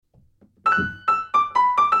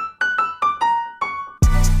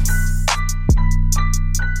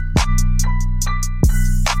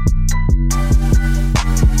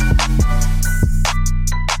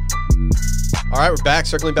We're back,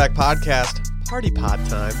 Circling Back podcast, party pod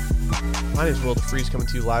time. My name is Will DeFreeze, coming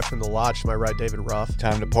to you live from the lodge. To my right, David Ruff.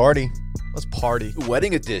 Time to party. Let's party.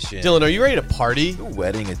 Wedding edition. Dylan, are you ready to party?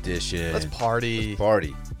 Wedding edition. Let's party. Let's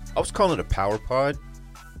party. I was calling it a power pod.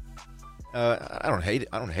 I don't hate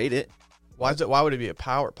it. Why would it be a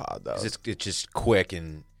power pod, though? It's just quick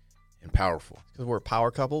and powerful. Because we're a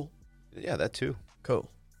power couple? Yeah, that too.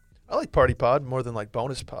 Cool. I like party pod more than like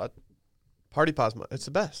bonus pod. Party pod's it's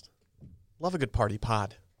the best. Love a good party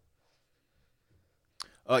pod.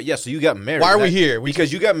 Yeah, so you got married. Why are we here?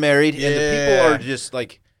 Because you got married, and the people Yeah. are just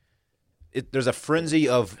like, there's a frenzy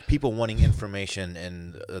of people wanting information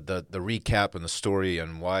and the recap and the story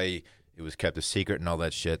and why it was kept a secret and all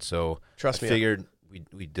that shit. So Trust me. I figured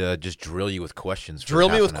we'd just drill you with questions. Drill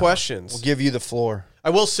me half with an hour. questions. We'll give you the floor. I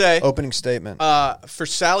will say, Opening statement. for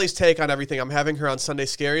Sally's take on everything, I'm having her on Sunday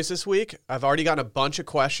Scaries this week. I've already gotten a bunch of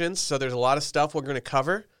questions, so there's a lot of stuff we're going to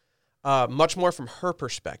cover. Much more from her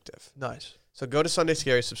perspective. Nice. So go to Sunday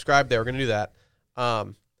Scaries, subscribe there. We're going to do that.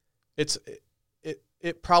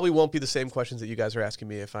 It probably won't be the same questions that you guys are asking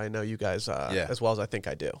me if I know you guys as well as I think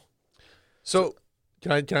I do. So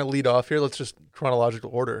can I lead off here? Let's just chronological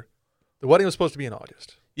order. The wedding was supposed to be in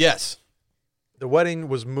August. Yes. The wedding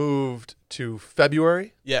was moved to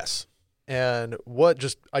February. Yes. And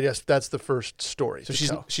I guess that's the first story. So to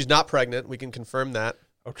tell. she's not pregnant. We can confirm that.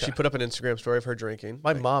 Okay. She put up an Instagram story of her drinking.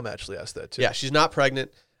 My mom actually asked that too. Yeah, she's not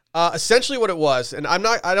pregnant. Essentially what it was, and I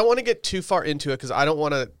don't want to get too far into it because I don't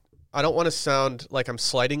want to sound like I'm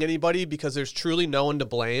slighting anybody because there's truly no one to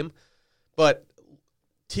blame. But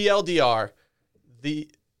TLDR, the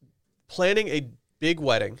planning a big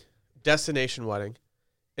wedding, destination wedding,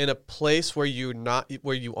 in a place where you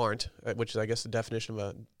aren't, which is I guess the definition of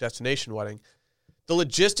a destination wedding, the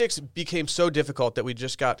logistics became so difficult that we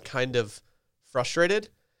just got kind of frustrated.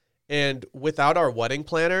 And without our wedding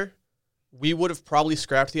planner, we would have probably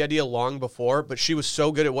scrapped the idea long before, but she was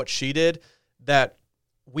so good at what she did that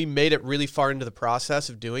we made it really far into the process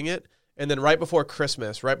of doing it. And then right before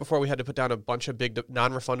Christmas, right before we had to put down a bunch of big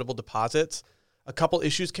non-refundable deposits, a couple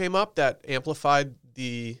issues came up that amplified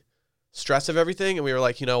the stress of everything. And we were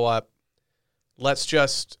like, you know what, let's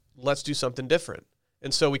do something different.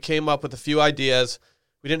 And so we came up with a few ideas.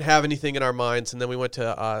 We didn't have anything in our minds. And then we went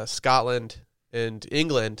to Scotland and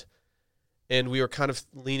England, and we were kind of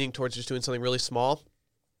leaning towards just doing something really small.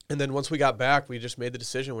 And then once we got back, we just made the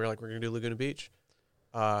decision. We were like, we're going to do Laguna Beach.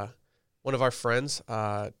 One of our friends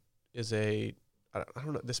is I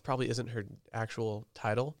don't know, this probably isn't her actual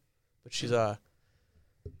title, but she's a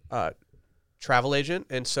travel agent.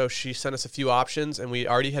 And so she sent us a few options, and we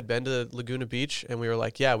already had been to Laguna Beach, and we were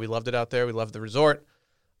like, yeah, we loved it out there. We loved the resort.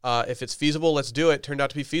 If it's feasible, let's do it. Turned out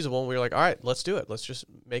to be feasible. And we were like, all right, let's do it. Let's just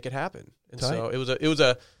make it happen. And so it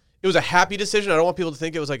was a happy decision. I don't want people to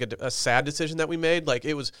think it was like a sad decision that we made. Like,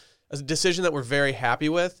 it was a decision that we're very happy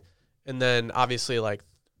with. And then obviously, like,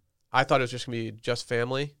 I thought it was just going to be just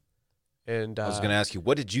family. And I was going to ask you,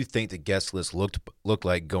 what did you think the guest list looked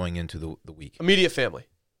like going into the week? Immediate family.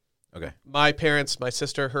 Okay. My parents, my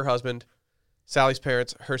sister, her husband, Sally's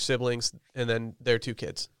parents, her siblings, and then their 2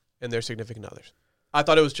 kids and their significant others. I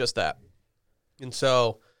thought it was just that. And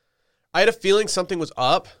so I had a feeling something was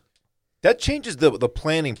up. That changes the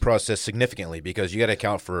planning process significantly because you got to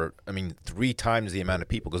account for, 3 times the amount of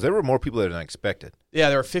people because there were more people than I expected. Yeah,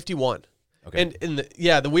 there were 51. Okay. And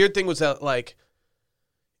the weird thing was that, like,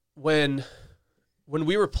 when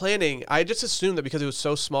we were planning, I just assumed that because it was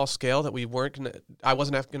so small scale that I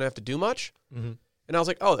wasn't gonna have to do much. Mm-hmm. And I was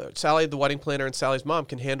like, oh, Sally, the wedding planner, and Sally's mom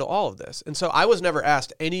can handle all of this. And so I was never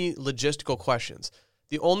asked any logistical questions.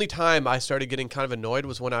 The only time I started getting kind of annoyed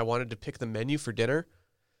was when I wanted to pick the menu for dinner,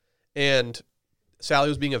 and Sally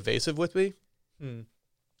was being evasive with me. Mm.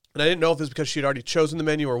 And I didn't know if it was because she had already chosen the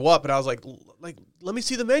menu or what, but I was like, let me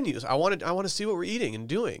see the menus. I want to see what we're eating and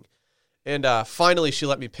doing. And finally, she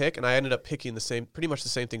let me pick, and I ended up picking pretty much the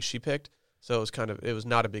same thing she picked. So it was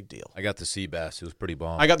not a big deal. I got the sea bass. It was pretty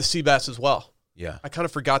bomb. I got the sea bass as well. Yeah. I kind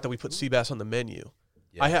of forgot that we put sea bass on the menu.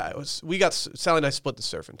 Yeah. Sally and I split the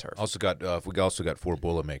surf and turf. We also got 4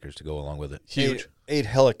 bullet makers to go along with it. Huge. Ate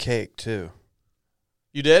hella cake, too.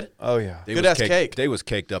 You did? Oh, yeah. Good-ass cake. They was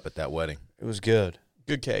caked up at that wedding. It was good.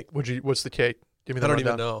 Good cake. What's the cake? Give me the I don't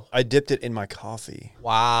even rundown. know. I dipped it in my coffee.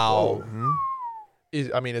 Wow. Mhm.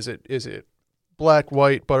 Is it black,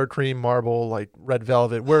 white, buttercream, marble, like red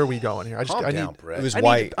velvet? Where are we going here? Calm down, Brett. It was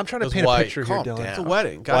white. I'm trying to It was paint white. a picture Calm here, Dylan. down. It's a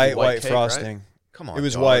wedding. Gotta be White cake, frosting. right? Come on, It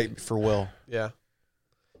was dog. white for Will. Yeah.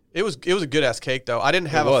 It was a good ass cake though. I didn't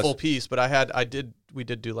have It a was. full piece, but we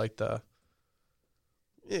did do like the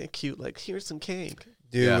cute, like, here's some cake.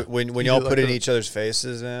 Dude, Yeah. when You y'all did put like in the- each other's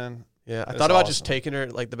faces in, Yeah, I That's thought about awesome. just taking her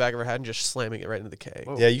like the back of her head and just slamming it right into the cake.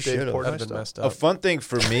 Whoa, Yeah, you Dave should've. Portnoy That'd have been stuff. messed A up. fun thing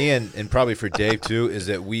for me and probably for Dave too is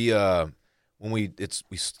that we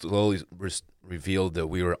slowly revealed that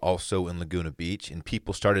we were also in Laguna Beach, and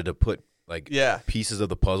people started to put like Yeah. pieces of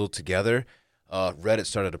the puzzle together. Reddit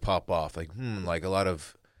started to pop off, like like a lot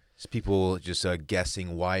of people just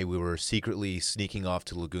guessing why we were secretly sneaking off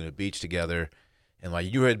to Laguna Beach together. And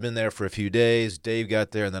like you had been there for a few days, Dave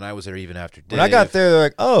got there, and then I was there even after Dave. When I got there, they're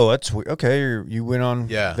like, "Oh, that's okay. You went on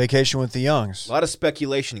Yeah. vacation with the Youngs." a lot of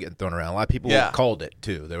speculation getting thrown around. A lot of people Yeah. called it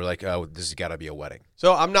too. They were like, "Oh, this has got to be a wedding."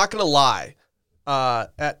 So I'm not gonna lie.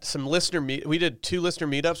 At some listener we did 2 listener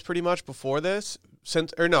meetups pretty much before this.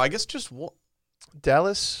 I guess just one.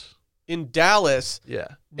 Dallas. In Dallas. Yeah.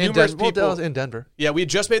 Numerous people- Dallas in Denver. Yeah, we had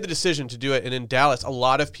just made the decision to do it, and in Dallas, a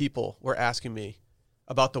lot of people were asking me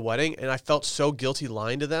about the wedding, and I felt so guilty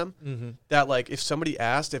lying to them Mm-hmm. that like if somebody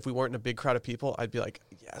asked if we weren't in a big crowd of people, I'd be like,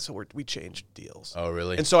 yeah, so we changed deals. Oh,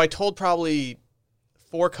 really? And so I told probably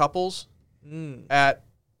 4 couples at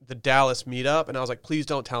the Dallas meetup, and I was like, please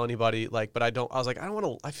don't tell anybody. Like, but I was like, I don't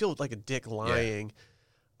want to. I feel like a dick lying,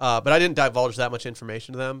 but I didn't divulge that much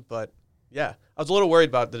information to them. But yeah, I was a little worried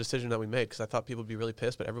about the decision that we made because I thought people would be really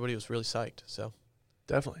pissed, but everybody was really psyched. So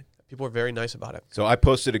Definitely. people were very nice about it. So I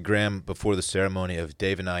posted a gram before the ceremony of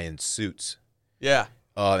Dave and I in suits. Yeah,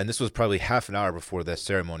 And this was probably half an hour before that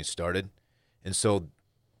ceremony started. And so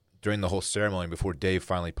during the whole ceremony, before Dave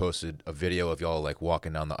finally posted a video of y'all like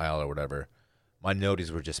walking down the aisle or whatever, my noties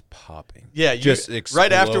were just popping. yeah. Just right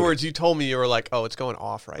exploding. afterwards, you told me you were like, oh, it's going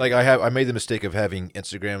off right Like now. I made the mistake of having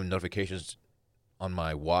Instagram notifications on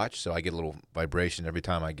my watch, so I get a little vibration every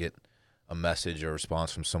time I get a message or a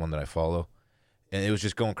response from someone that I follow. And it was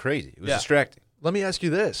just going crazy. It was Yeah. distracting. Let me ask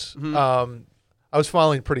you this. Mhm. I was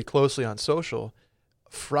following pretty closely on social.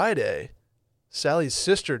 Friday, Sally's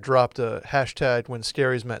sister dropped a hashtag when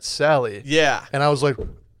Scaries met Sally. Yeah. And I was like,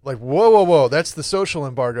 whoa. That's the social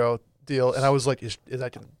embargo deal. And I was like, is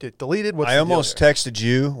that going to get deleted? What's I the deal almost there? texted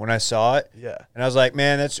you when I saw it, Yeah. and I was like,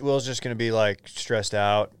 "Man, Will's just gonna be like stressed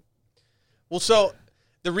out." Well, so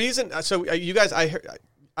the reason, you guys,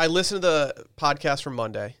 I listened to the podcast from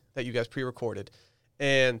Monday that you guys pre-recorded,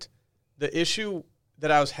 and the issue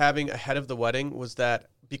that I was having ahead of the wedding was that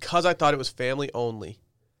because I thought it was family only,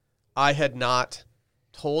 I had not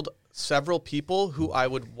told several people who I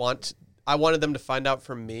wanted them to find out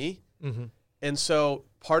from me. Mm-hmm. And so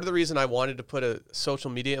part of the reason I wanted to put a social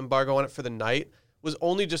media embargo on it for the night was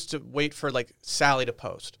only just to wait for like Sally to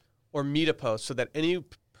post or me to post so that any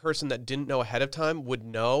person that didn't know ahead of time would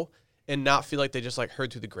know and not feel like they just like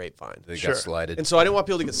heard through the grapevine. They Sure. got slided. And so I didn't want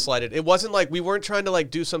people to get slighted. It wasn't like we weren't trying to like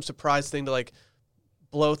do some surprise thing to like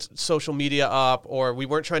blow social media up, or we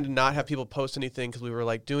weren't trying to not have people post anything because we were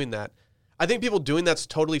like doing that. I think people doing that's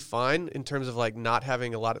totally fine in terms of like not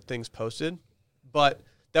having a lot of things posted, but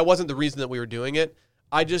that wasn't the reason that we were doing it.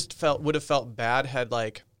 I just would have felt bad had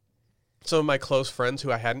like some of my close friends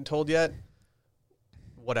who I hadn't told yet,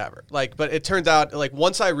 whatever. Like, but it turns out like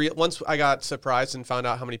once I got surprised and found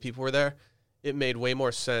out how many people were there, it made way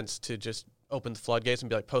more sense to just open the floodgates and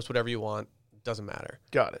be like, post whatever you want. Doesn't matter.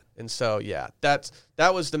 Got it. And so, yeah, that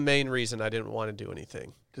was the main reason I didn't want to do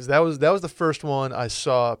anything. Because that was the first one I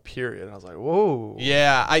saw, period. And I was like, whoa.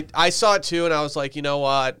 Yeah, I saw it too, and I was like, you know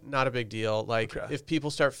what? Not a big deal. Like, Okay. if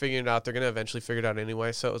people start figuring it out, they're going to eventually figure it out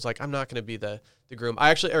anyway. So it was like, I'm not going to be the groom.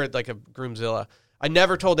 Or like a groomzilla. I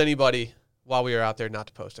never told anybody while we were out there not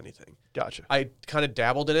to post anything. Gotcha. I kind of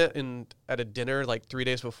dabbled in it at a dinner like 3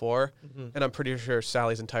 days before, Mm-hmm. and I'm pretty sure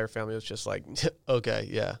Sally's entire family was just like, okay,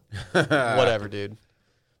 yeah, whatever, dude.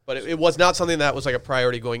 But it was not something that was like a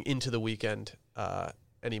priority going into the weekend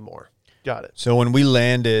anymore. Got it. So when we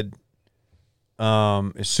landed,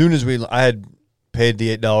 as soon as I had paid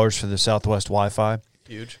the $8 for the Southwest Wi-Fi,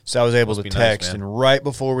 Huge. so I was able Must to be nice, text. man. And right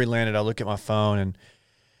before we landed, I look at my phone, and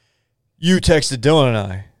you texted Dylan and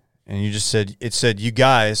I, and you just said, "It said you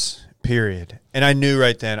guys." Period. And I knew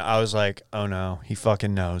right then. I was like, "Oh no, he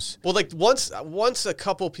fucking knows." Well, like once a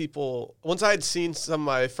couple people, once I had seen some of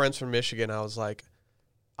my friends from Michigan, I was like,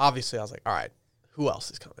 obviously, I was like, all right, who else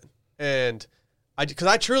is coming? And because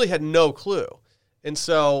I truly had no clue, and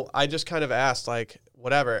so I just kind of asked like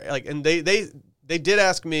whatever, like, and they did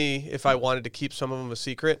ask me if I wanted to keep some of them a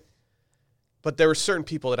secret, but there were certain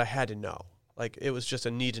people that I had to know. Like it was just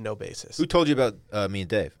a need to know basis. Who told you about me and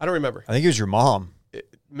Dave? I don't remember. I think it was your mom.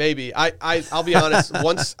 Maybe I'll be honest.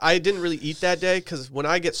 Once I didn't really eat that day because when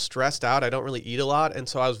I get stressed out, I don't really eat a lot, and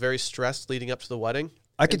so I was very stressed leading up to the wedding.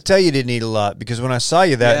 I could tell you didn't eat a lot because when I saw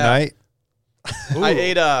you that Yeah. night, I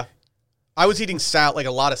ate I was eating like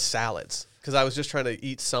a lot of salads because I was just trying to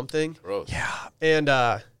eat something. Gross. yeah, And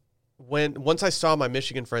once I saw my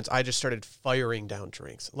Michigan friends, I just started firing down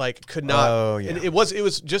drinks. Like could not. Oh, yeah. And it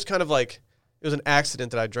was just kind of like it was an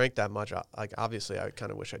accident that I drank that much. Like obviously, I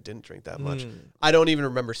kind of wish I didn't drink that much. I don't even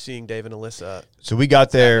remember seeing Dave and Alyssa. So we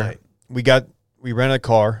got there. night. We rented a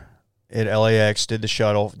car at LAX, did the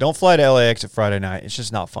shuttle. Don't fly to LAX at Friday night. It's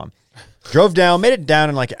just not fun. Drove down, made it down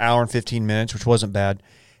in like an hour and 15 minutes, which wasn't bad.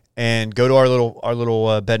 And go to our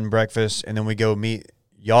little bed and breakfast, and then we go meet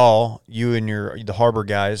y'all, you and the Harbor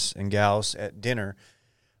guys and gals at dinner.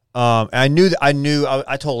 And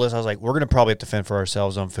I told Liz, I was like, we're going to probably have to fend for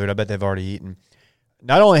ourselves on food. I bet they've already eaten.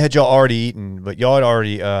 Not only had y'all already eaten, but y'all had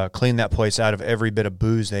already cleaned that place out of every bit of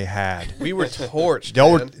booze they had. We were torched.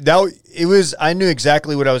 I knew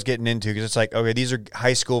exactly what I was getting into because it's like, okay, these are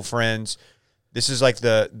high school friends. This is like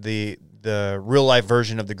the real life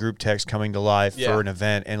version of the group text coming to life for an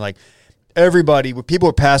event. And like people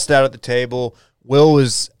were passed out at the table.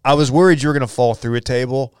 I was worried you were going to fall through a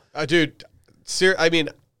table. Dude,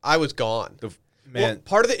 I was gone. Well,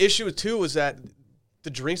 part of the issue too was that the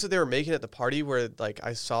drinks that they were making at the party where like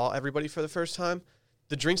I saw everybody for the first time,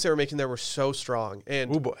 the drinks they were making there were so strong.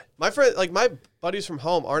 And my friend, like my buddies from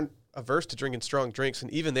home aren't averse to drinking strong drinks. And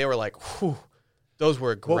even they were like, whew, those were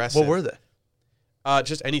aggressive. What were they?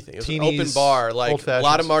 Just anything. It was Teenies, an open bar, like a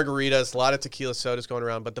lot of old-fashions. margaritas, a lot of tequila sodas going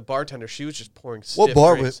around. But the bartender, she was just pouring stiff What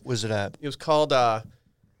bar drinks. was it at? It was called the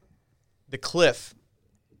Cliff.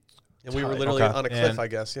 And we were literally Okay. on a cliff, And I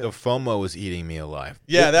guess. Yeah, The FOMO was eating me alive.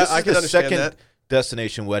 Yeah, This I is can the understand second that.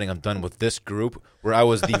 destination wedding I'm done with this group where I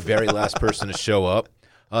was the very last person to show up.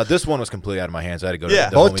 This one was completely out of my hands. I had to go to the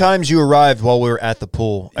Both homie. times you arrived while we were at the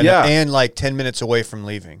pool. And like 10 minutes away from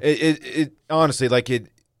leaving. It honestly, like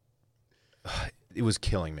it was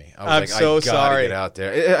killing me. I was I'm like, so I gotta sorry. get out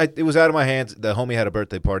there. It was out of my hands. The homie had a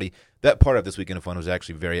birthday party. That part of This Weekend of Fun was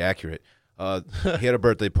actually very accurate. He had a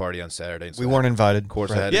birthday party on Saturday. And so We weren't invited. Of course,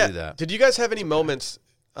 I had to do that. Did you guys have any moments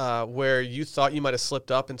where you thought you might have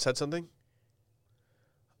slipped up and said something?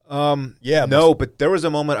 No, but there was a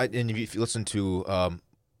moment, and if you listen to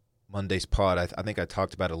Monday's pod, I think I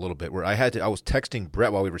talked about it a little bit, where I was texting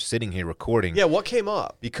Brett while we were sitting here recording. Yeah, what came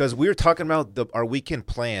up? Because we were talking about our weekend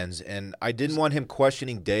plans, and I didn't want him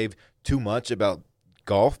questioning Dave too much about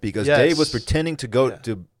golf because Dave was pretending to go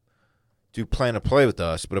to plan to play with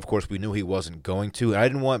us, but of course we knew he wasn't going to. And I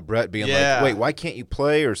didn't want Brett being like, wait, why can't you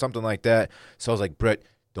play or something like that? So I was like, Brett,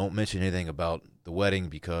 don't mention anything about the wedding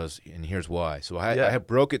and here's why. So I had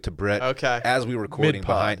broke it to Brett as we were recording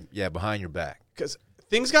behind your back. Because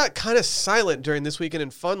things got kind of silent during This Weekend in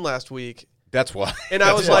Fun last week. That's why. And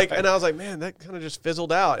I was like, man, that kind of just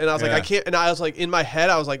fizzled out. And I was like, I can't. And I was like, in my head,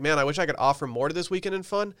 I was like, man, I wish I could offer more to This Weekend in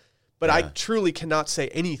Fun, but I truly cannot say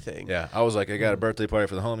anything. Yeah, I was like, I got a birthday party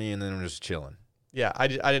for the homie, and then we're just chilling. Yeah, I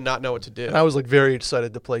did not know what to do. And I was like very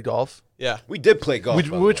excited to play golf. Yeah. We did play golf,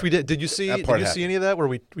 Which we did. Did you see? That Did part you see any of that where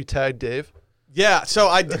we tagged Dave? Yeah, so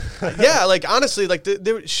like honestly, like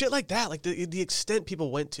there was shit like that, like the extent people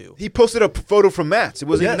went to. He posted a photo from Matt's. It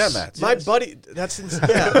wasn't even at Matt's. My buddy, that's insane.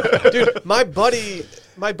 Yeah. Dude, my buddy,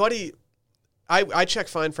 I check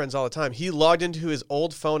Find Friends all the time. He logged into his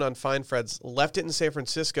old phone on Find Friends, left it in San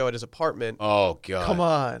Francisco at his apartment. Oh God! Come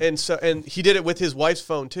on. And he did it with his wife's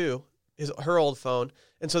phone too, her old phone.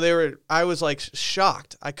 And so I was like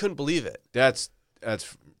shocked. I couldn't believe it. That's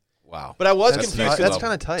wow. But I was That's confused. That's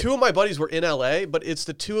kind of tight. Two of my buddies were in LA, but it's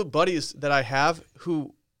the two buddies that I have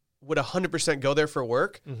who would 100% go there for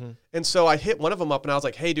work. Mm-hmm. And so I hit one of them up and I was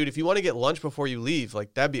like, hey, dude, if you want to get lunch before you leave,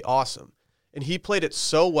 like that'd be awesome. And he played it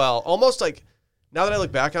so well, almost like now that I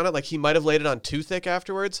look back on it, like he might have laid it on too thick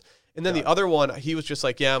afterwards. And then the other one, he was just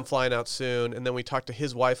like, yeah, I'm flying out soon. And then we talked to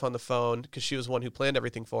his wife on the phone because she was the one who planned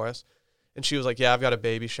everything for us. And she was like, yeah, I've got a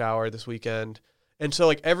baby shower this weekend. And so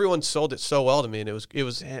like everyone sold it so well to me, and it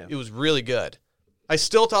was really good. I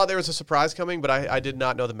still thought there was a surprise coming, but I did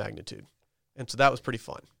not know the magnitude. And so that was pretty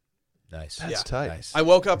fun. Nice. That's tight. Nice. I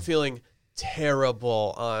woke up feeling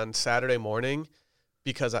terrible on Saturday morning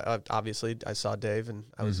because obviously I saw Dave and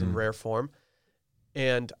I was in rare form.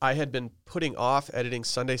 And I had been putting off editing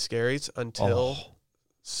Sunday Scaries until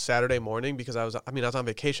Saturday morning because I was on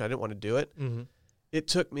vacation. I didn't want to do it. Mm-hmm.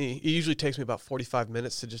 It usually takes me about 45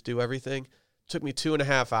 minutes to just do everything. It took me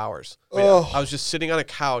 2.5 hours. I was just sitting on a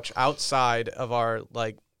couch outside of our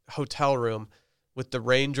like hotel room with the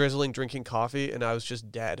rain drizzling, drinking coffee, and I was just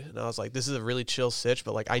dead. And I was like, this is a really chill sitch,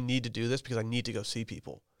 but like I need to do this because I need to go see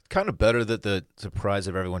people. Kind of better that the surprise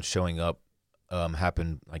of everyone showing up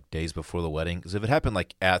happened like days before the wedding. Because if it happened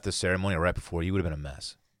like at the ceremony or right before, you would have been a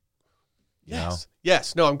mess. Yes.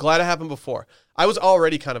 Yes. No, I'm glad it happened before. I was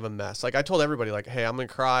already kind of a mess. Like I told everybody like, hey, I'm going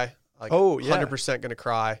to cry. Like 100% going to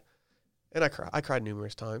cry. And I cried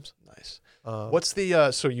numerous times. Nice. Um, What's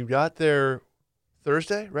the so you got there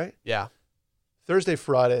Thursday, right? Yeah. Thursday,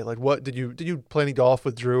 Friday. Like, what did you play any golf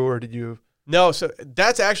with Drew, or did you? No, so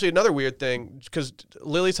that's actually another weird thing because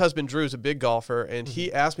Lily's husband Drew is a big golfer, and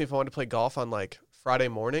he asked me if I wanted to play golf on like Friday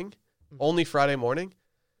morning, only Friday morning.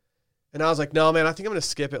 And I was like, no, man, I think I'm going to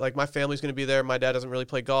skip it. Like, my family's going to be there. My dad doesn't really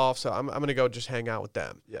play golf, so I'm going to go just hang out with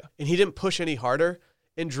them. Yeah. And he didn't push any harder.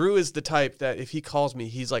 And Drew is the type that if he calls me,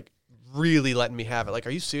 he's like really letting me have it. Like, are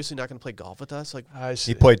you seriously not going to play golf with us? Like, I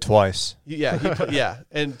see. He played twice. yeah.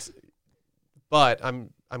 But I'm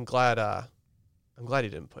glad he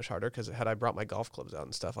didn't push harder because had I brought my golf clubs out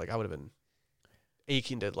and stuff, like I would have been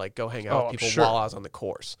aching to like go hang out Oh, with I'm people sure. while I was on the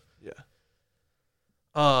course. Yeah.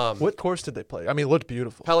 What What course did they play? I mean, it looked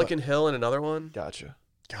beautiful. Pelican Hill and another one. Gotcha.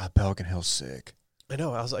 God, Pelican Hill's sick. I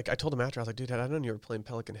know. I was like, I told him after, I was like, dude, I didn't know you were playing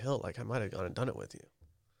Pelican Hill. Like, I might have gone and done it with you.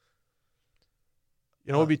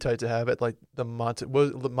 You know what would be tight to have at like the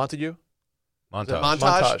Montague? Montage.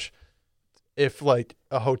 Montage? If like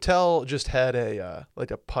a hotel just had a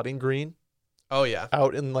like a putting green Oh yeah,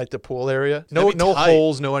 out in like the pool area, no That'd be no tight.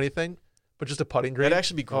 holes, no anything, but just a putting green. that'd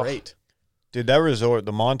actually be Oh. great. Dude, that resort,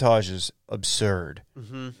 the Montage is absurd.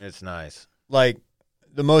 Mm-hmm. It's nice. Like,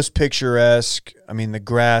 the most picturesque. I mean, the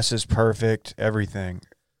grass is perfect, everything.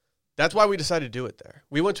 That's why we decided to do it there.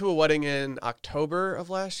 We went to a wedding in October of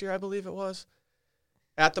last year, I believe it was,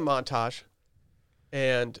 at the Montage,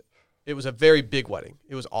 and it was a very big wedding.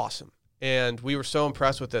 It was awesome. And we were so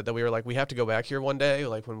impressed with it that we were like, we have to go back here one day,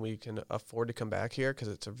 like when we can afford to come back here because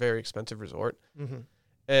it's a very expensive resort. Mm-hmm.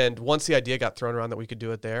 And once the idea got thrown around that we could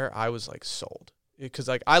do it there, I was like sold. Because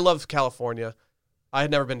like I love California. I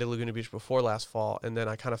had never been to Laguna Beach before last fall, and then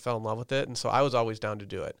I kind of fell in love with it. And so I was always down to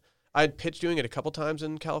do it. I had pitched doing it a couple times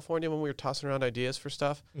in California when we were tossing around ideas for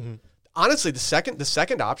stuff. Mm-hmm. Honestly, the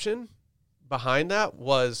second option behind that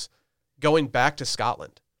was going back to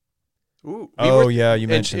Scotland. Ooh. Yeah, you And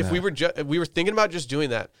mentioned if that. we were thinking about just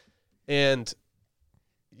doing that, and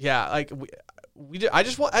yeah, like we did. I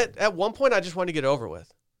just want at one point I just wanted to get it over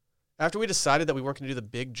with. After we decided that we weren't going to do the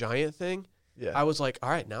big giant thing, Yeah. I was like, all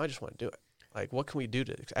right, now I just want to do it. Like, what can we do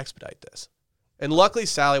to expedite this? And luckily,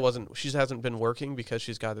 Sally she hasn't been working because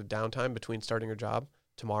she's got a downtime between starting her job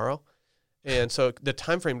tomorrow, and so the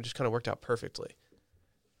time frame just kind of worked out perfectly.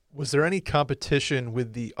 Was there any competition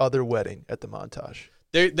with the other wedding at the Montage?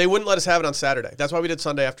 They wouldn't let us have it on Saturday. That's why we did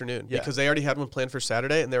Sunday afternoon Yeah. because they already had one planned for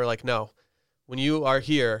Saturday, and they were like, no, when you are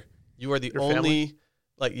here, you are the Your only. family?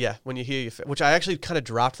 Like, yeah, when you hear which I actually kind of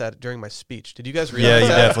dropped that during my speech. Did you guys Yeah, realize you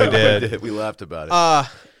that? definitely did. We laughed about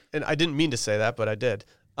it. And I didn't mean to say that, but I did.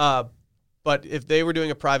 But if they were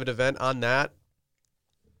doing a private event on that,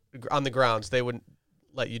 on the grounds, they wouldn't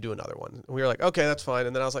let you do another one. And we were like, okay, that's fine.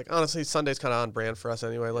 And then I was like, honestly, Sunday's kind of on brand for us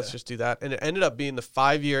anyway. Let's just do that. And it ended up being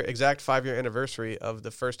the exact 5-year anniversary of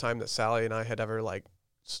the first time that Sally and I had ever like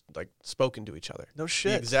spoken to each other. No The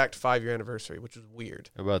shit. exact 5-year anniversary, which was weird.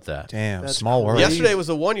 How about that? Damn, That's small world. crazy. Yesterday was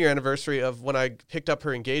the 1-year anniversary of when I picked up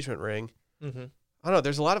her engagement ring. Mm-hmm. I don't know.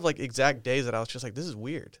 There's a lot of like exact days that I was just like, this is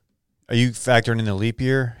weird. Are you factoring in the leap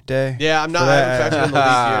year day? Yeah, I'm not. For I that? haven't factored in the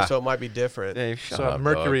leap year, so it might be different. Dave, shut So up,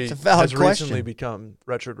 Mercury It's a valid has recently question. become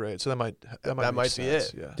retrograde, so that might That make might be sense.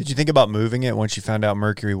 it. Yeah. Did you think about moving it once you found out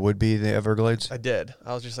Mercury would be the Everglades? I did.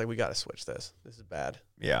 I was just like, we got to switch this. This is bad.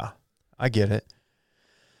 Yeah, I get it.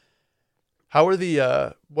 How are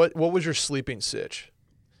the what was your sleeping sitch?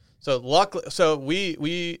 So luckily,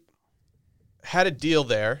 we had a deal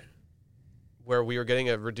there where we were getting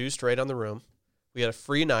a reduced rate on the room. We had a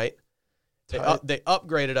free night. Tight. They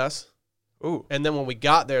upgraded us, Ooh. and then when we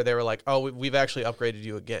got there, they were like, "Oh, we've actually upgraded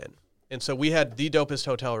you again." And so we had the dopest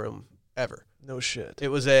hotel room ever. No shit. It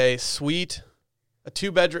was a suite, a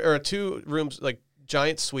 2-bedroom or a 2 rooms like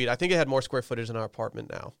giant suite. I think it had more square footage than our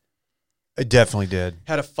apartment now. It definitely did.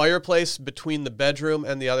 Had a fireplace between the bedroom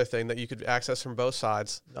and the other thing that you could access from both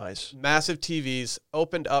sides. Nice. Massive TVs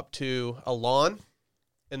opened up to a lawn,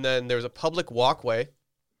 and then there was a public walkway.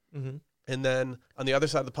 Mm-hmm. And then on the other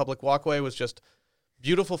side of the public walkway was just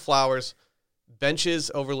beautiful flowers, benches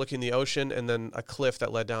overlooking the ocean, and then a cliff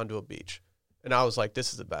that led down to a beach. And I was like,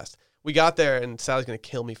 this is the best. We got there, and Sally's going to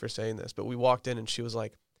kill me for saying this, but we walked in, and she was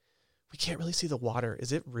like, we can't really see the water.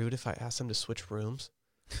 Is it rude if I ask them to switch rooms?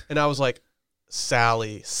 And I was like,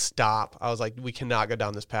 Sally, stop. I was like, we cannot go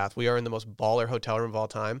down this path. We are in the most baller hotel room of all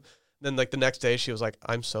time. Then like the next day she was like,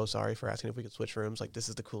 I'm so sorry for asking if we could switch rooms. Like, this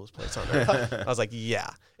is the coolest place on earth. I was like, yeah.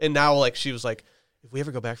 And now like she was like, if we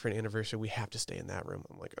ever go back for an anniversary, we have to stay in that room.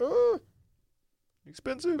 I'm like, oh,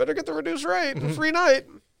 expensive. Better get the reduced rate. Free night.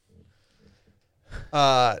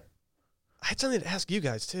 I had something to ask you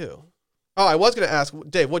guys too. Oh, I was going to ask,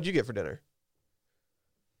 Dave, what'd you get for dinner?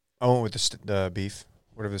 I went with the beef,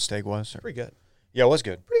 whatever the steak was. Pretty good. Yeah, it was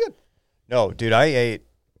good. Pretty good. No, dude, I ate.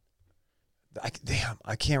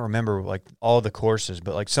 I can't remember like all the courses,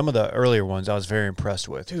 but like some of the earlier ones, I was very impressed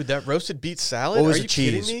with. Dude, that roasted beet salad. What was Are the you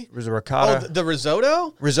cheese? kidding me? Was it Oh, ricotta? the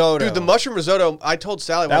risotto. Risotto. Dude, the mushroom risotto. I told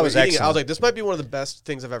Sally That when we was were eating it, I was excellent. like, this might be one of the best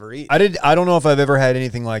things I've ever eaten. I don't know if I've ever had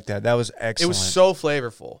anything like that. That was excellent. It was so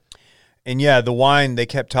flavorful. And yeah, the wine, they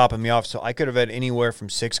kept topping me off, so I could have had anywhere from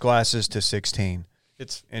 6 glasses to 16,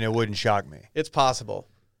 It's and it wouldn't shock me. possible.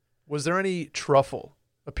 Was there any truffle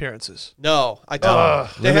appearances? No, I don't.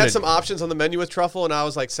 They had Limited. some options on the menu with truffle, and I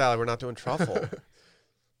was like, Sally, we're not doing truffle.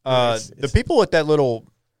 The people at that little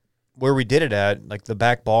where we did it at, like the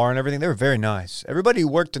back bar and everything, they were very nice. Everybody who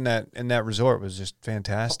worked in that resort was just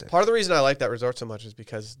fantastic. Part of the reason I like that resort so much is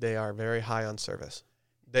because they are very high on service.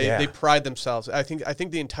 Yeah. They pride themselves. I think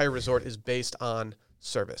the entire resort is based on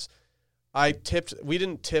service. We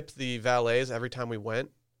didn't tip the valets every time we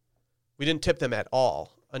went. We didn't tip them at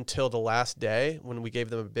all until the last day when we gave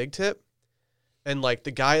them a big tip. And like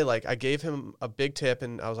the guy, like I gave him a big tip,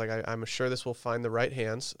 and I was like, I'm sure this will find the right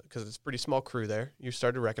hands because it's a pretty small crew there. You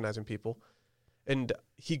started recognizing people. And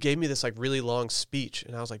he gave me this like really long speech,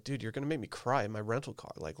 and I was like, dude, you're going to make me cry in my rental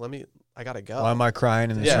car. Like, I got to go. Why am I crying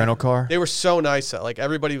in this Yeah. rental car? They were so nice. Like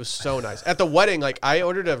everybody was so nice at the wedding. Like I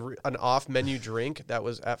ordered an off-menu drink that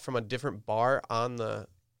was from a different bar on the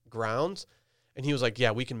grounds, and he was like, "Yeah,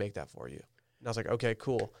 we can make that for you." And I was like, "Okay,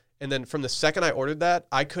 cool." And then from the second I ordered that,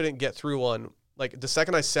 I couldn't get through one. Like the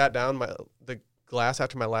second I sat down, the glass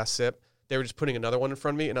after my last sip, they were just putting another one in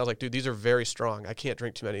front of me, and I was like, "Dude, these are very strong. I can't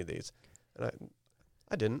drink too many of these." And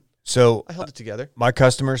I didn't. So I held it together. my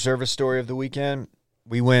customer service story of the weekend,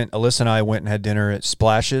 Alyssa and I went and had dinner at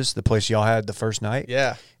Splashes, the place y'all had the first night.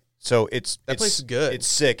 Yeah. So That place is good. It's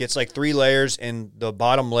sick. It's like 3 layers, and the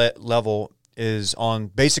bottom level is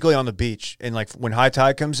basically on the beach. And like when high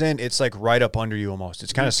tide comes in, it's like right up under you almost.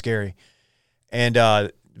 It's kind of scary, and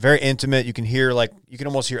very intimate. You can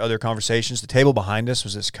almost hear other conversations. The table behind us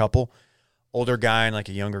was this couple, older guy and like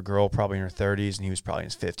a younger girl, probably in her 30s, and he was probably in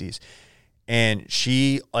his 50s. And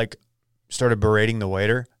she like started berating the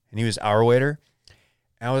waiter, and he was our waiter.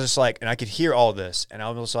 And I was just like, and I could hear all this, and I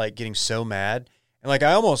was like getting so mad. And like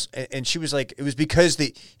and she was like, it was because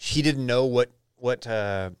he didn't know what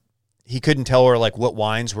he couldn't tell her like what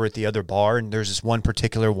wines were at the other bar, and there's this one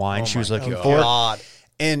particular wine she was looking for. God.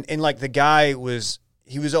 And like the guy was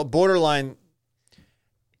a borderline.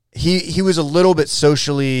 He was a little bit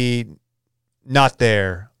socially not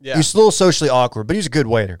there. Yeah. He was a little socially awkward, but he was a good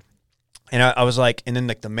waiter. And I was like, and then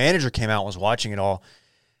like the manager came out and was watching it all,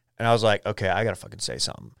 and I was like, okay, I gotta fucking say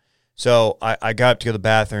something. So I got up to go to the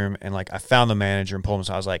bathroom, and like I found the manager and pulled him.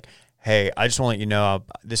 So I was like, hey, I just want to let you know,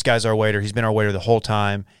 this guy's our waiter. He's been our waiter the whole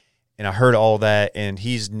time, and I heard all that, and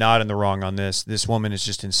he's not in the wrong on this. This woman is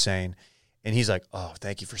just insane. And he's like, oh,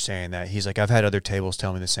 thank you for saying that. He's like, I've had other tables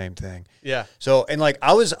tell me the same thing. Yeah. So, and like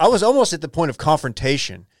I was almost at the point of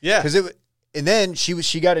confrontation. Yeah. And then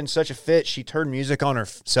she got in such a fit. She turned music on her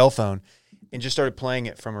cell phone and just started playing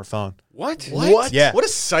it from her phone. What? What? Yeah. What a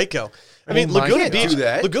psycho. I mean, my Laguna God. Beach. Do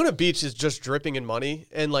that. Laguna Beach is just dripping in money,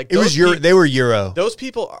 and like It was they were Euro. Those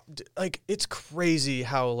people, like, it's crazy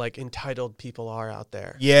how like entitled people are out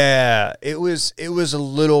there. Yeah, it was a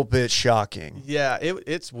little bit shocking. Yeah,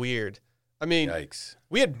 it's weird. I mean, Yikes.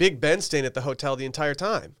 we had Big Ben staying at the hotel the entire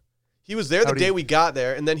time. He was there the day we got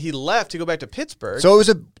there, and then he left to go back to Pittsburgh. So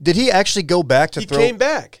did he actually go back to he throw? came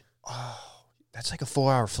back. That's like a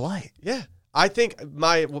 4-hour flight. Yeah. I think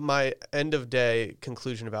my end of day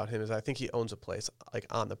conclusion about him is I think he owns a place like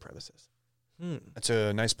on the premises. That's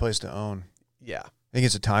a nice place to own. Yeah. I think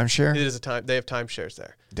it's a timeshare. It is they have timeshares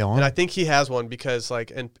there. Dylan? And I think he has one because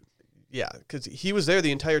because he was there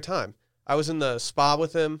the entire time. I was in the spa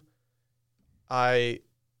with him.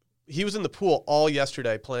 He was in the pool all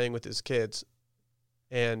yesterday playing with his kids,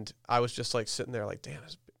 and I was just like sitting there like, damn,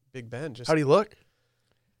 it's Big Ben. Just How do you look?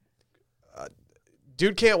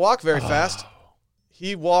 dude can't walk very fast.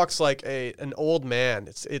 He walks like an old man.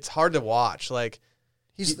 It's hard to watch. Like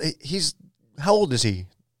he's how old is he?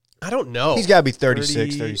 I don't know. He's got to be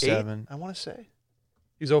 36, 38, 37. I want to say.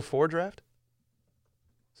 He was 04 draft.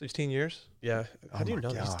 16 years. Yeah. How Oh do you my know?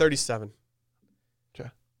 He's God. 37. Okay.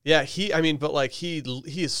 Yeah, he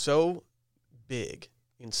is so big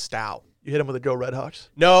and stout. You hit him with a Go Red Hawks.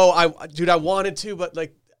 No, I wanted to, but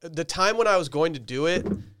like the time when I was going to do it,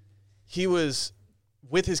 he was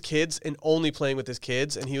with his kids and only playing with his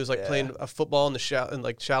kids, and he was like playing a football in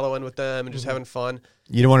the shallow end with them and just having fun.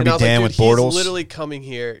 You don't want And to I be was Dan like, with dude, Bortles. he's literally coming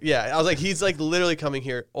here. Yeah, I was like, he's like literally coming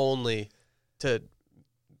here only to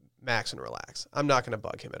max and relax. I'm not going to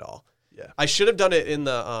bug him at all. Yeah. I should have done it in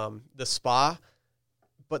the spa,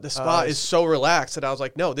 but the spa is so relaxed that I was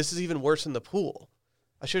like, no, this is even worse than the pool.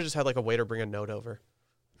 I should have just had like a waiter bring a note over.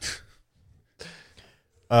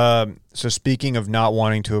 So speaking of not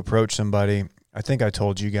wanting to approach somebody, I think I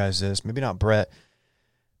told you guys this, maybe not Brett.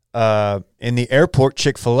 In the airport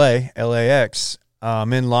Chick-fil-A, LAX,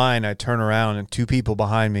 I'm in line, I turn around and 2 people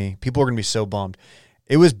behind me. People are going to be so bummed.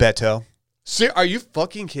 It was Beto. Are you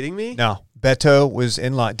fucking kidding me? No, Beto was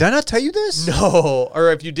in line. Did I not tell you this? No.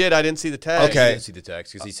 Or if you did, I didn't see the tag. Okay. I didn't see the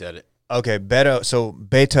text because he said it. Okay, Beto. So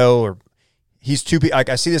Beto, or he's 2 people. Like,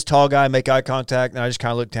 I see this tall guy make eye contact, and I just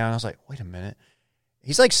kind of look down. I was like, wait a minute.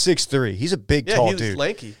 He's like 6'3". He's a big, tall he's dude.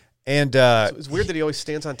 lanky. And It's weird that he always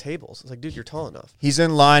stands on tables. It's like, dude, you're tall enough. he's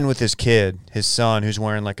in line with his kid, his son, who's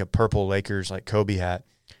wearing like a purple Lakers like Kobe hat.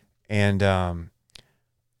 And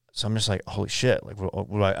so I'm just like, holy shit!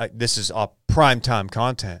 Like, this is prime time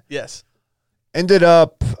content. Yes. Ended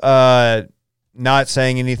up not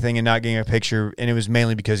saying anything and not getting a picture, and it was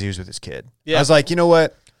mainly because he was with his kid. Yeah. I was like, you know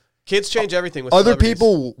what? Kids change everything with Other celebrities.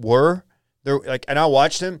 people were there, like, and I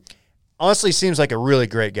watched him. Honestly, seems like a really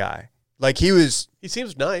great guy. Like, he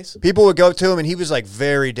seems nice. people would go to him, and he was like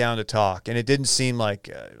very down to talk, and it didn't seem like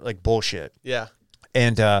bullshit. Yeah.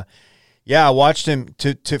 And yeah, I watched him.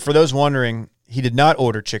 To for those wondering, he did not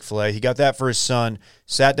order Chick-fil-A. He got that for his son.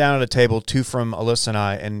 Sat down at a table, 2 from Alyssa and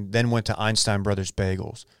I, and then went to Einstein Brothers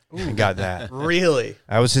Bagels and got that. Really?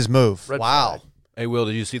 That was his move. Red Wow. flag. Hey, Will,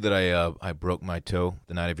 did you see that I broke my toe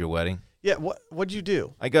the night of your wedding? Yeah. What'd you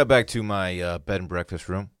do? I got back to my bed and breakfast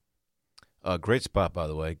room. Great spot, by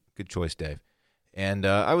the way. Good choice, Dave. And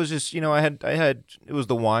I was just, I had it was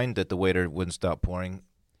the wine that the waiter wouldn't stop pouring,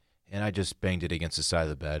 and I just banged it against the side of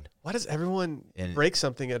the bed. Why does everyone And- break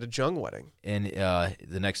something at a Jung wedding? And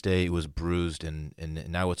the next day it was bruised, and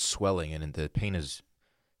now it's swelling, and the pain is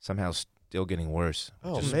somehow still getting worse.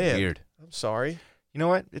 Oh, Just man. weird. I'm sorry. You know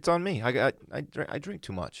what? It's on me. I drink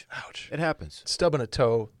too much. Ouch. It happens. Stubbing a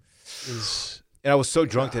toe is And I was so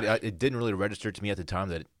drunk that it didn't really register to me at the time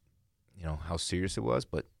that, how serious it was.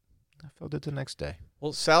 But I felt it the next day.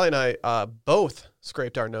 Well, Sally and I both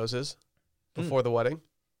scraped our noses before the wedding.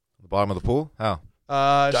 The bottom of the pool? How?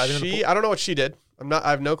 Diving in the pool? I don't know what she did.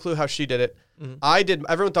 I have no clue how she did it. Mhm. I did.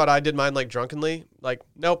 Everyone thought I did mine like drunkenly. Like,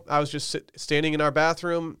 nope. I was just standing in our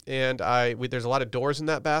bathroom, and there's a lot of doors in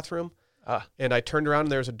that bathroom. And I turned around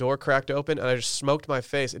and there was a door cracked open, and I just smoked my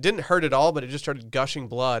face. It didn't hurt at all, but it just started gushing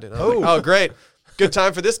blood. And I was like, oh, great. Good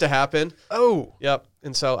time for this to happen. Oh. Yep.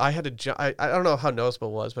 And so I had I don't know how noticeable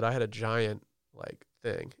it was, but I had a giant like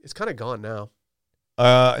thing. It's kind of gone now.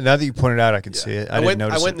 Now that you pointed out, I can see it. I didn't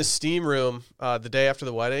notice I went it. in the steam room the day after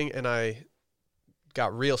the wedding, and I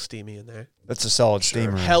got real steamy in there. That's a solid steam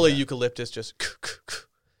room. Hella eucalyptus, just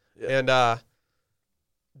and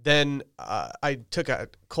then I took a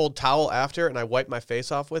cold towel after, and I wiped my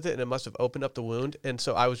face off with it, and it must have opened up the wound, and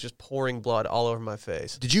so I was just pouring blood all over my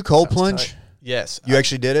face. Did you cold That was plunge? tight. Yes, You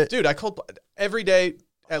actually did it? dude. I every day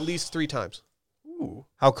at least 3 times. Ooh.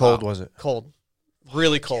 How cold was it? Cold,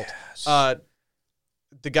 really cold.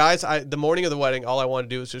 The guys, the morning of the wedding, all I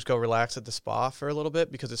wanted to do was just go relax at the spa for a little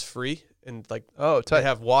bit because it's free, and like Oh, they tight.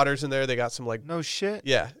 have waters in there. They got some like No shit.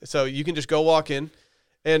 yeah, so you can just go walk in,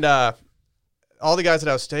 and all the guys that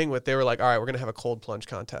I was staying with, they were like, all right, we're gonna have a cold plunge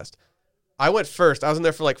contest. I went first. I was in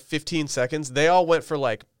there for like 15 seconds. They all went for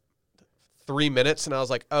like 3 minutes, and I was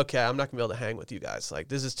like, okay, I'm not gonna be able to hang with you guys. Like,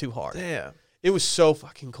 this is too hard. Damn. It was so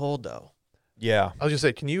fucking cold though. Yeah. I was gonna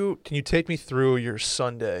say, can you take me through your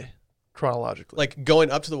Sunday chronologically? Like going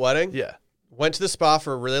up to the wedding, yeah. went to the spa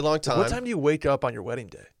for a really long time. What time do you wake up on your wedding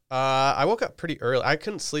day? I woke up pretty early. I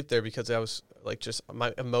couldn't sleep there because I was like, just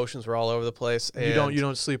my emotions were all over the place. And You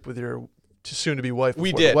don't sleep with your soon-to-be wife before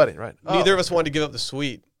We the did. wedding, right? Neither of us wanted to give up the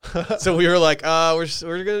suite, so we were like,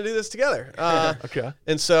 we're gonna do this together. Okay.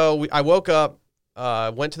 And so I woke up,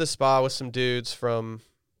 went to the spa with some dudes from,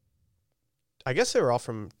 I guess they were all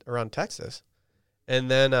from around Texas, and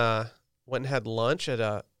then went and had lunch at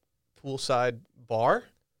a poolside bar,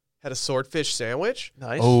 had a swordfish sandwich.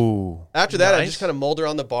 Nice. Oh. After that, I Nice. just kind of mulled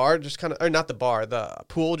around the bar, just kind of, or not the bar, the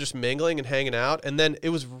pool, just mingling and hanging out. And then it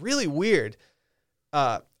was really weird.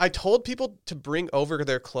 I told people to bring over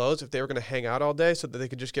their clothes if they were going to hang out all day so that they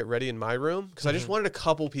could just get ready in my room, because I just wanted a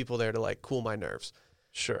couple people there to like cool my nerves.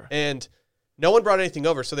 Sure. And no one brought anything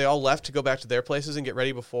over, so they all left to go back to their places and get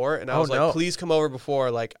ready before. And I Oh, was like, no. please come over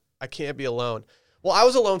before. Like, I can't be alone. Well, I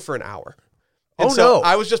was alone for an hour. And Oh, so no.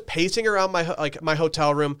 I was just pacing around my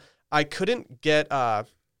hotel room. I couldn't get one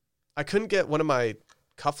of my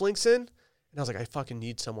cufflinks in, And I was like, I fucking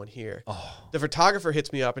need someone here. Oh. The photographer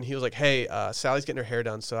hits me up and he was like, hey, Sally's getting her hair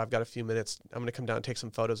done, so I've got a few minutes. I'm going to come down and take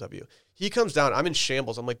some photos of you. He comes down. I'm in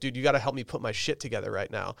shambles. I'm like, dude, you got to help me put my shit together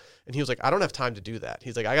right now. And he was like, I don't have time to do that.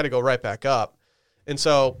 He's like, I got to go right back up. And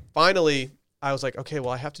so finally, I was like, okay, well,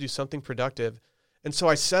 I have to do something productive. And so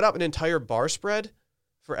I set up an entire bar spread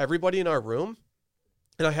for everybody in our room.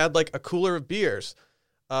 And I had like a cooler of beers,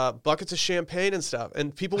 buckets of champagne and stuff.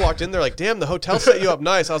 And people walked in, they're like, damn, the hotel set you up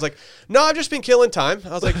nice. I was like, no, I've just been killing time. I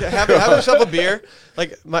was like, have yourself a beer.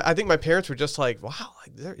 Like, I think my parents were just like, wow,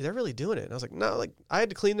 like they're really doing it. And I was like, no, like I had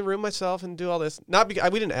to clean the room myself and do all this. Not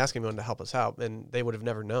because we didn't ask anyone to help us out, and they would have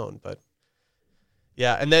never known. But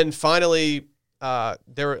yeah. And then finally,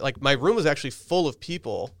 there were like, my room was actually full of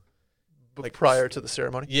people. Like prior to the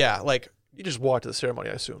ceremony? Yeah. Like, You just walked to the ceremony,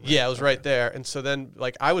 I assume. Right? yeah, it was right there. And so then,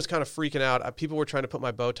 like, I was kind of freaking out. People were trying to put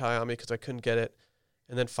my bow tie on me because I couldn't get it.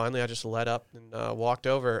 And then finally, I just let up and walked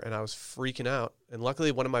over, and I was freaking out. And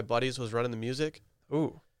luckily, one of my buddies was running the music.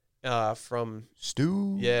 Ooh. From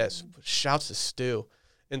Stu. yes, shouts to Stu.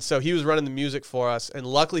 And so he was running the music for us. And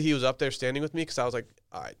luckily, he was up there standing with me because I was like,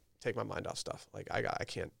 all right, take my mind off stuff. Like, I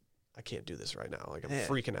can't do this right now. Like, I'm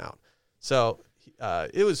freaking out. So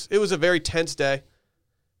it was a very tense day.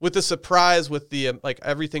 With the surprise, with the like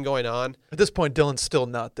everything going on. At this point, Dylan's still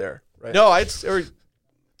not there, right? No,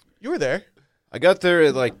 you were there. I got there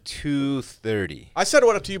at like 2:30. I set it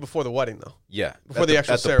up to you before the wedding, though. Yeah, Before the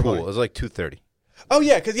actual at ceremony. pool. It was like 2:30. Oh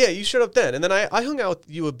yeah, because you showed up then, and then I hung out with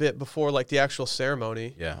you a bit before like the actual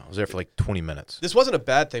ceremony. Yeah, I was there for like 20 minutes. This wasn't a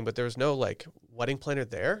bad thing, but there was no like wedding planner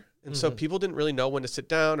there, and so people didn't really know when to sit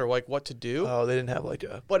down or like what to do. Oh, they didn't have like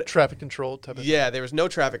a But- traffic control type of Yeah, there was no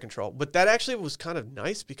traffic control, but that actually was kind of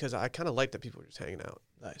nice because I kind of liked that people were just hanging out.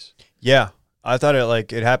 Nice. Yeah, I thought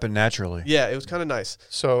it happened naturally. Yeah, it was kind of nice.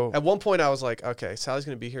 So At one point, I was like, okay, Sally's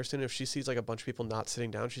gonna be here soon. If she sees like a bunch of people not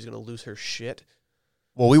sitting down, she's gonna lose her shit.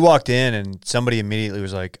 Well, we walked in and somebody immediately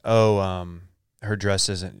was like, "Oh, her dress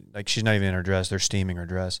isn't like she's not even in her dress. They're steaming her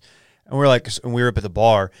dress." And we were up at the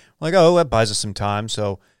bar. We're like, "Oh, that buys us some time."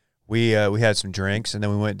 So we had some drinks and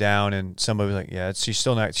then we went down and somebody was like, "Yeah, she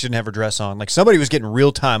didn't have her dress on." Like somebody was getting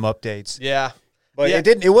real time updates, Yeah, but Yeah.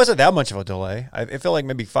 it wasn't that much of a delay. It felt like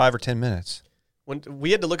maybe 5 or 10 minutes. when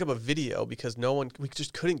we had to look up a video because we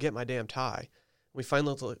just couldn't get my damn tie. We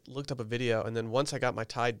finally looked up a video, and then once I got my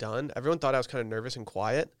tie done, everyone thought I was kind of nervous and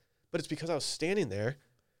quiet, but it's because I was standing there.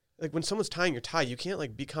 Like when someone's tying your tie, you can't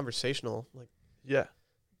like be conversational. Like yeah.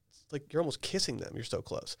 it's like you're almost kissing them. You're so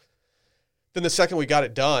close. Then the second we got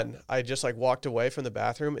it done, I just like walked away from the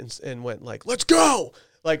bathroom and went like, "Let's go!"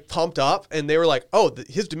 Like pumped up, and they were like, "Oh,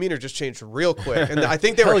 his demeanor just changed real quick." And I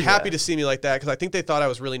think they were Hell happy yeah. to see me like that because I think they thought I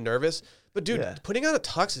was really nervous. But dude, Yeah. putting on a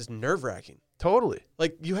tux is nerve wracking. Totally.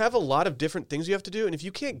 Like you have a lot of different things you have to do, and if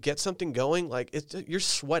you can't get something going, like you're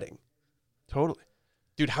sweating. Totally.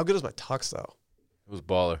 Dude, how good is my tux though? It was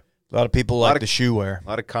baller. A lot of people lot like of- the shoe wear. A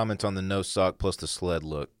lot of comments on the no sock plus the sled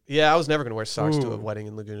look. Yeah, I was never gonna wear socks to a Ooh. wedding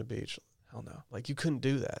in Laguna Beach. Hell no. Like you couldn't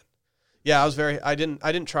do that. Yeah, I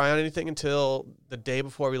didn't try on anything until the day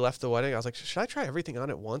before we left the wedding. I was like, should I try everything on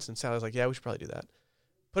at once? And Sally was like, yeah, we should probably do that.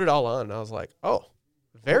 Put it all on, and I was like, oh,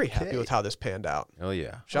 very happy Okay. with how this panned out. Oh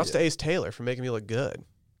yeah. Shouts to Ace Taylor for making me look good.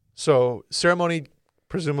 So ceremony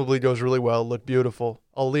presumably goes really well, looked beautiful.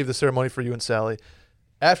 I'll leave the ceremony for you and Sally.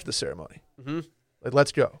 After the ceremony, Mhm. like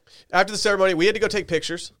let's go. After the ceremony, we had to go take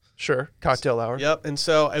pictures. Sure, cocktail hour. Yep. And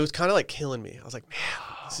so it was kind of like killing me. I was like, man,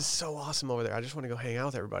 this is so awesome over there. I just want to go hang out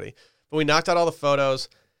with everybody. But we knocked out all the photos.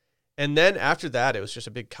 And then after that, it was just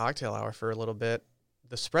a big cocktail hour for a little bit.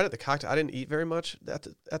 The spread at the cocktail, I didn't eat very much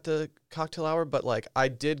at the cocktail hour, but like I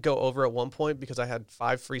did go over at one point because I had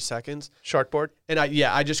 5 free seconds. Sharkboard. And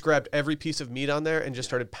I just grabbed every piece of meat on there and just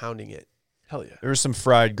started pounding it. Hell yeah. There was some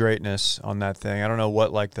fried greatness on that thing. I don't know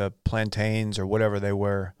what, like the plantains or whatever they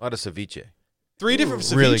were. A lot of ceviche. 3 different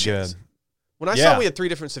ceviches. Really good. When I Yeah. saw we had 3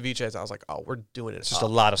 different ceviches, I was like, oh, we're doing it. It's just a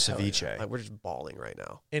lot of Hell ceviche. Like, we're just balling right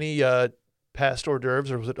now. Any past hors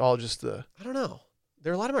d'oeuvres, or was it all just the? I don't know.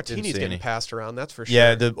 There are a lot of martinis see getting any. passed around, that's for sure.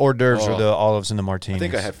 Yeah, the hors d'oeuvres Oh. are the olives and the I martinis.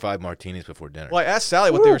 think I had 5 martinis before dinner. Well, I asked Sally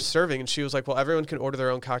what they were serving, and she was like, well, everyone can order their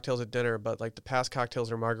own cocktails at dinner, but like the past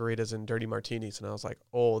cocktails are margaritas and dirty martinis. And I was like,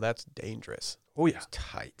 oh, that's dangerous. Oh yeah.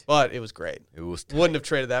 Tight. But it was great. It was tight. Wouldn't have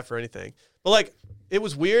traded that for anything. But like, it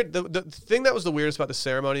was weird. The thing that was the weirdest about the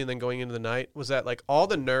ceremony and then going into the night was that like all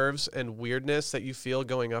the nerves and weirdness that you feel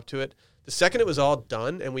going up to it, the second it was all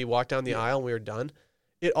done and we walked down the aisle and we were done,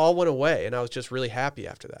 it all went away. And I was just really happy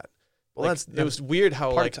after that. Well, Like, it was weird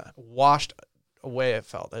how party like time. washed away it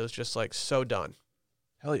felt. It was just like so done.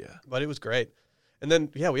 Hell yeah. But it was great. And then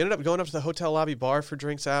yeah, we ended up going up to the hotel lobby bar for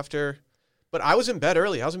drinks after. But I was in bed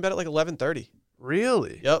early. I was in bed at like 11:30.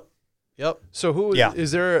 Really? Yep. Yep. So who Yeah.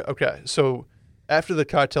 is there? Okay, so after the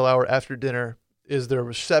cocktail hour, after dinner, is there a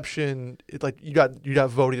reception? Like you got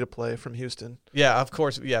Vody to play from Houston. Yeah, of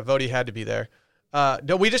course. Yeah, Vody had to be there.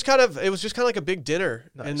 No, we just it was just kind of like a big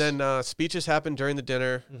dinner. Nice. And then speeches happened during the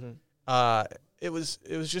dinner. Mm-hmm. It was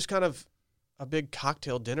just kind of a big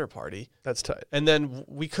cocktail dinner party. That's tight. And then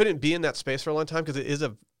we couldn't be in that space for a long time because it is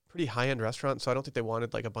a pretty high-end restaurant, so I don't think they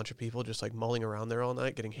wanted like a bunch of people just like mulling around there all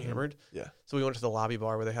night getting hammered. Yeah. So we went to the lobby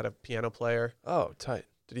bar where they had a piano player. Oh, tight.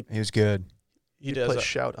 Did He was good. He he play does.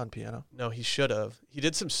 Shout on piano? No, he should have. He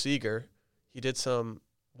did some Seeger. He did some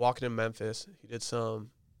Walking in Memphis. He did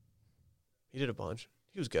a bunch.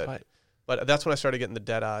 He was good. Tight. But that's when I started getting the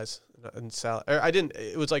dead eyes. And Sally, or I didn't.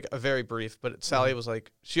 It was like a very brief. But Sally was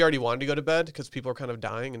like, she already wanted to go to bed because people were kind of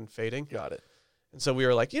dying and fading. Got it. And so we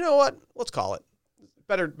were like, you know what? Let's call it.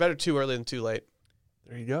 Better too early than too late.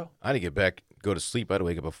 There you go. I had to get back, go to sleep. I had to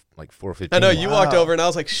wake up at like 4:15. I know you walked Wow. over and I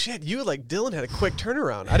was like, shit, you like Dylan had a quick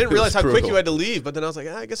turnaround. I didn't It realize was how quick brutal. you had to leave. But then I was like,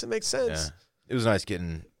 I guess it makes sense. Yeah. It was nice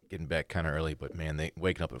getting back kind of early, but man,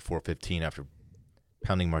 waking up at 4:15 after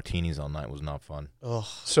pounding martinis all night was not fun. Oh,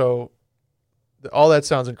 So all that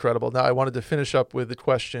sounds incredible. Now I wanted to finish up with the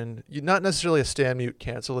question, not necessarily a stand mute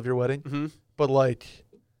cancel of your wedding, mm-hmm. but like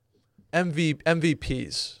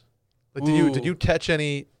MVPs. Like did Ooh. you catch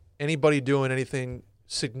anybody doing anything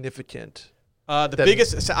significant? The That-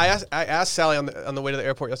 biggest. I asked Sally on the way to the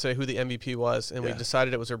airport yesterday who the MVP was, and we Yeah.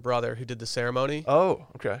 decided it was her brother who did the ceremony. Oh,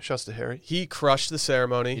 okay. Shouts to Harry. He crushed the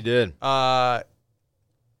ceremony. He did.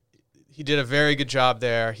 He did a very good job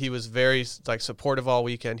there. He was very like supportive all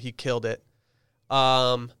weekend. He killed it.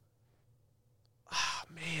 Man,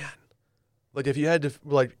 Like if you had to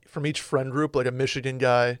like from each friend group, like a Michigan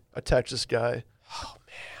guy, a Texas guy.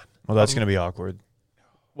 Well, that's going to be awkward.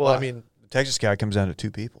 Well, Why? I mean, The Texas guy comes down to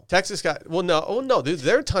 2 people. Texas guy. Well, no, dude,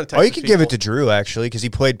 there are a ton of Texas. Oh, you could give it to people. Drew, actually, because he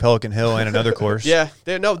played Pelican Hill and another course. Yeah,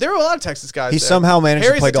 there were a lot of Texas guys. He there. somehow managed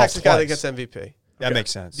Harry's to play the golf Texas guy that twice. gets MVP. That Okay.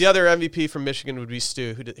 makes sense. The other MVP from Michigan would be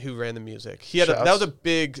Stu, who ran the music. That Shouts. was a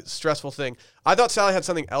big stressful thing. I thought Sally had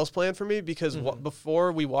something else planned for me because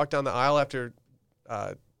before we walked down the aisle after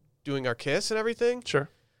doing our kiss and everything, sure.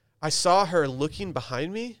 I saw her looking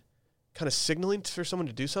behind me, kind of signaling for someone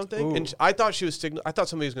to do something, Ooh. and I thought she was I thought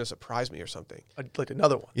somebody was going to surprise me or something. Like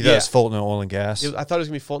another one. You thought it was Fulton Oil and Gas. I thought it was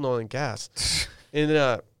going to be Fulton Oil and Gas, and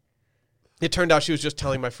it turned out she was just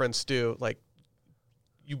telling my friend Stu, like,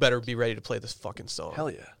 you better be ready to play this fucking song.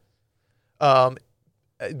 Hell yeah.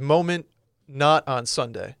 A moment not on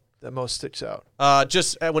Sunday that most sticks out.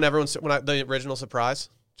 Just when the original surprise,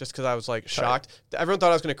 just because I was like shocked. Everyone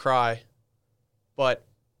thought I was going to cry, but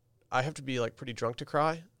I have to be like pretty drunk to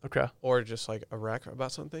cry, Okay. or just like a wreck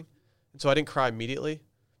about something. And so I didn't cry immediately,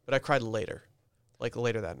 but I cried later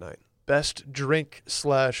that night. Best drink /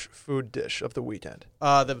 food dish of the weekend.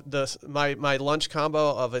 My lunch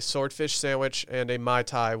combo of a swordfish sandwich and a Mai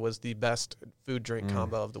Tai was the best food drink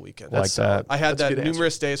combo of the weekend. Like that. I had That's a that good answer.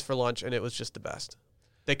 numerous days for lunch, and it was just the best.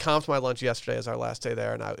 They comped my lunch yesterday as our last day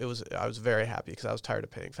there, and I was very happy because I was tired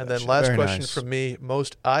of paying for And that then shit. last Very question nice. from me: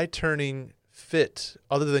 most eye-turning fit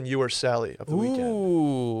other than you or Sally of the weekend.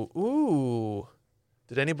 Ooh.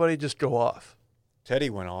 Did anybody just go off? Teddy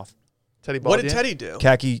went off. Teddy What Baldian? did Teddy do?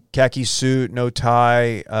 Khaki suit, no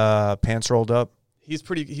tie, pants rolled up. He's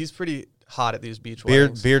pretty hot at these beach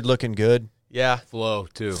weddings. Beard looking good. Yeah, Flow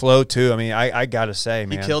too. Flow, too. I mean, I got to say, he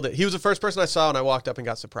man. killed it. He was the first person I saw, and I walked up and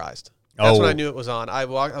got surprised. That's when Oh. I knew it was on. I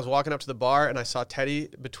was walking up to the bar, and I saw Teddy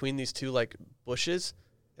between these two like bushes,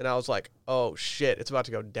 and I was like, "Oh shit, it's about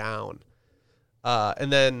to go down."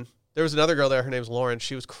 And then there was another girl there. Her name's Lauren.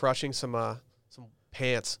 She was crushing some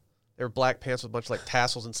pants. They were black pants with a bunch of like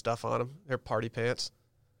tassels and stuff on them. They're party pants.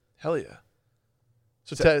 Hell yeah.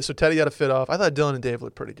 So Teddy got a fit off. I thought Dylan and Dave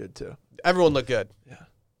looked pretty good too. Everyone looked good. Yeah.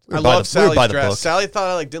 We I were by love the- we were Sally's by the dress. book. Sally thought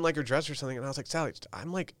I like didn't like her dress or something, and I was like, Sally,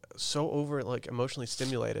 I'm like so over like emotionally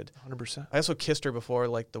stimulated. 100%. I also kissed her before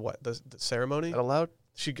like the ceremony. That allowed?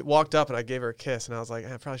 She walked up and I gave her a kiss, and I was like,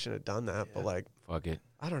 I probably shouldn't have done that, but like Fuck it.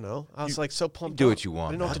 I don't know. I was like so pumped. do up. what you want,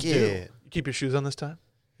 I didn't know what Fuck to yeah. do. You keep your shoes on this time?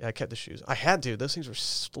 Yeah, I kept the shoes. I had to. Those things were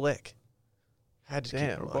slick. Had to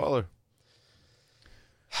Damn, keep them on. Baller.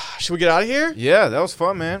 Should we get out of here? Yeah, that was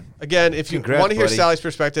fun, man. Again, if you Congrats, want to hear buddy. Sally's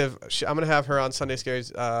perspective, I'm going to have her on Sunday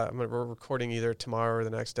Scaries. We're recording either tomorrow or the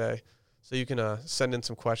next day. So you can send in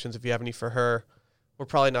some questions if you have any for her. We're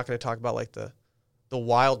probably not going to talk about like the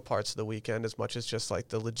wild parts of the weekend as much as just like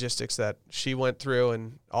the logistics that she went through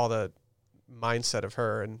and all the mindset of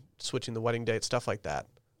her and switching the wedding date, stuff like that.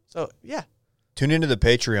 So, yeah. Tune into the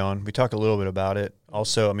Patreon. We talk a little bit about it.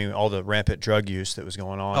 Also, I mean, all the rampant drug use that was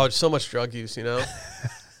going on. Oh, so much drug use, you know?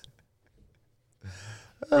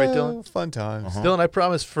 Right, Dylan? Fun times. Uh-huh. Dylan, I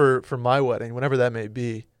promise for my wedding, whenever that may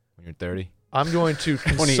be, When you're 30. I'm going to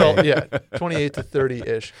 28. consult. Yeah, 28 to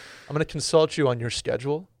 30-ish. I'm going to consult you on your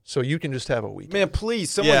schedule so you can just have a weekend. Man, please,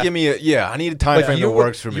 someone Yeah. give me I need a time frame that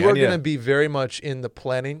works for me. You I are need going to a- be very much in the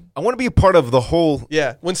planning. I want to be a part of the whole.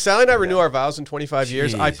 Yeah. When Sally and I renew our vows in 25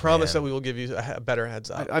 years, I Jeez, promise man. that we will give you a better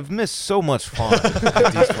heads up. I've missed so much fun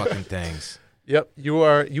at these fucking things. Yep, you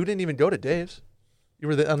are. You didn't even go to Dave's. You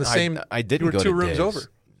were on the same. I didn't You were go 2 to rooms Dave's. over.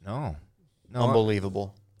 No.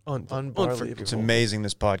 Unbelievable. Unbelievable. It's amazing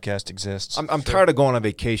this podcast exists. I'm tired of going on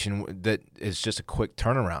vacation that is just a quick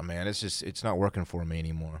turnaround, man. It's not working for me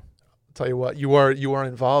anymore. I'll tell you what, you are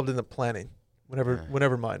involved in the planning,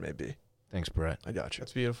 whenever mine may be. Thanks, Brett. I got you.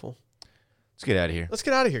 That's beautiful. Let's get out of here. Let's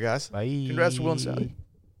get out of here, guys. Bye. Congrats to Will and Sally.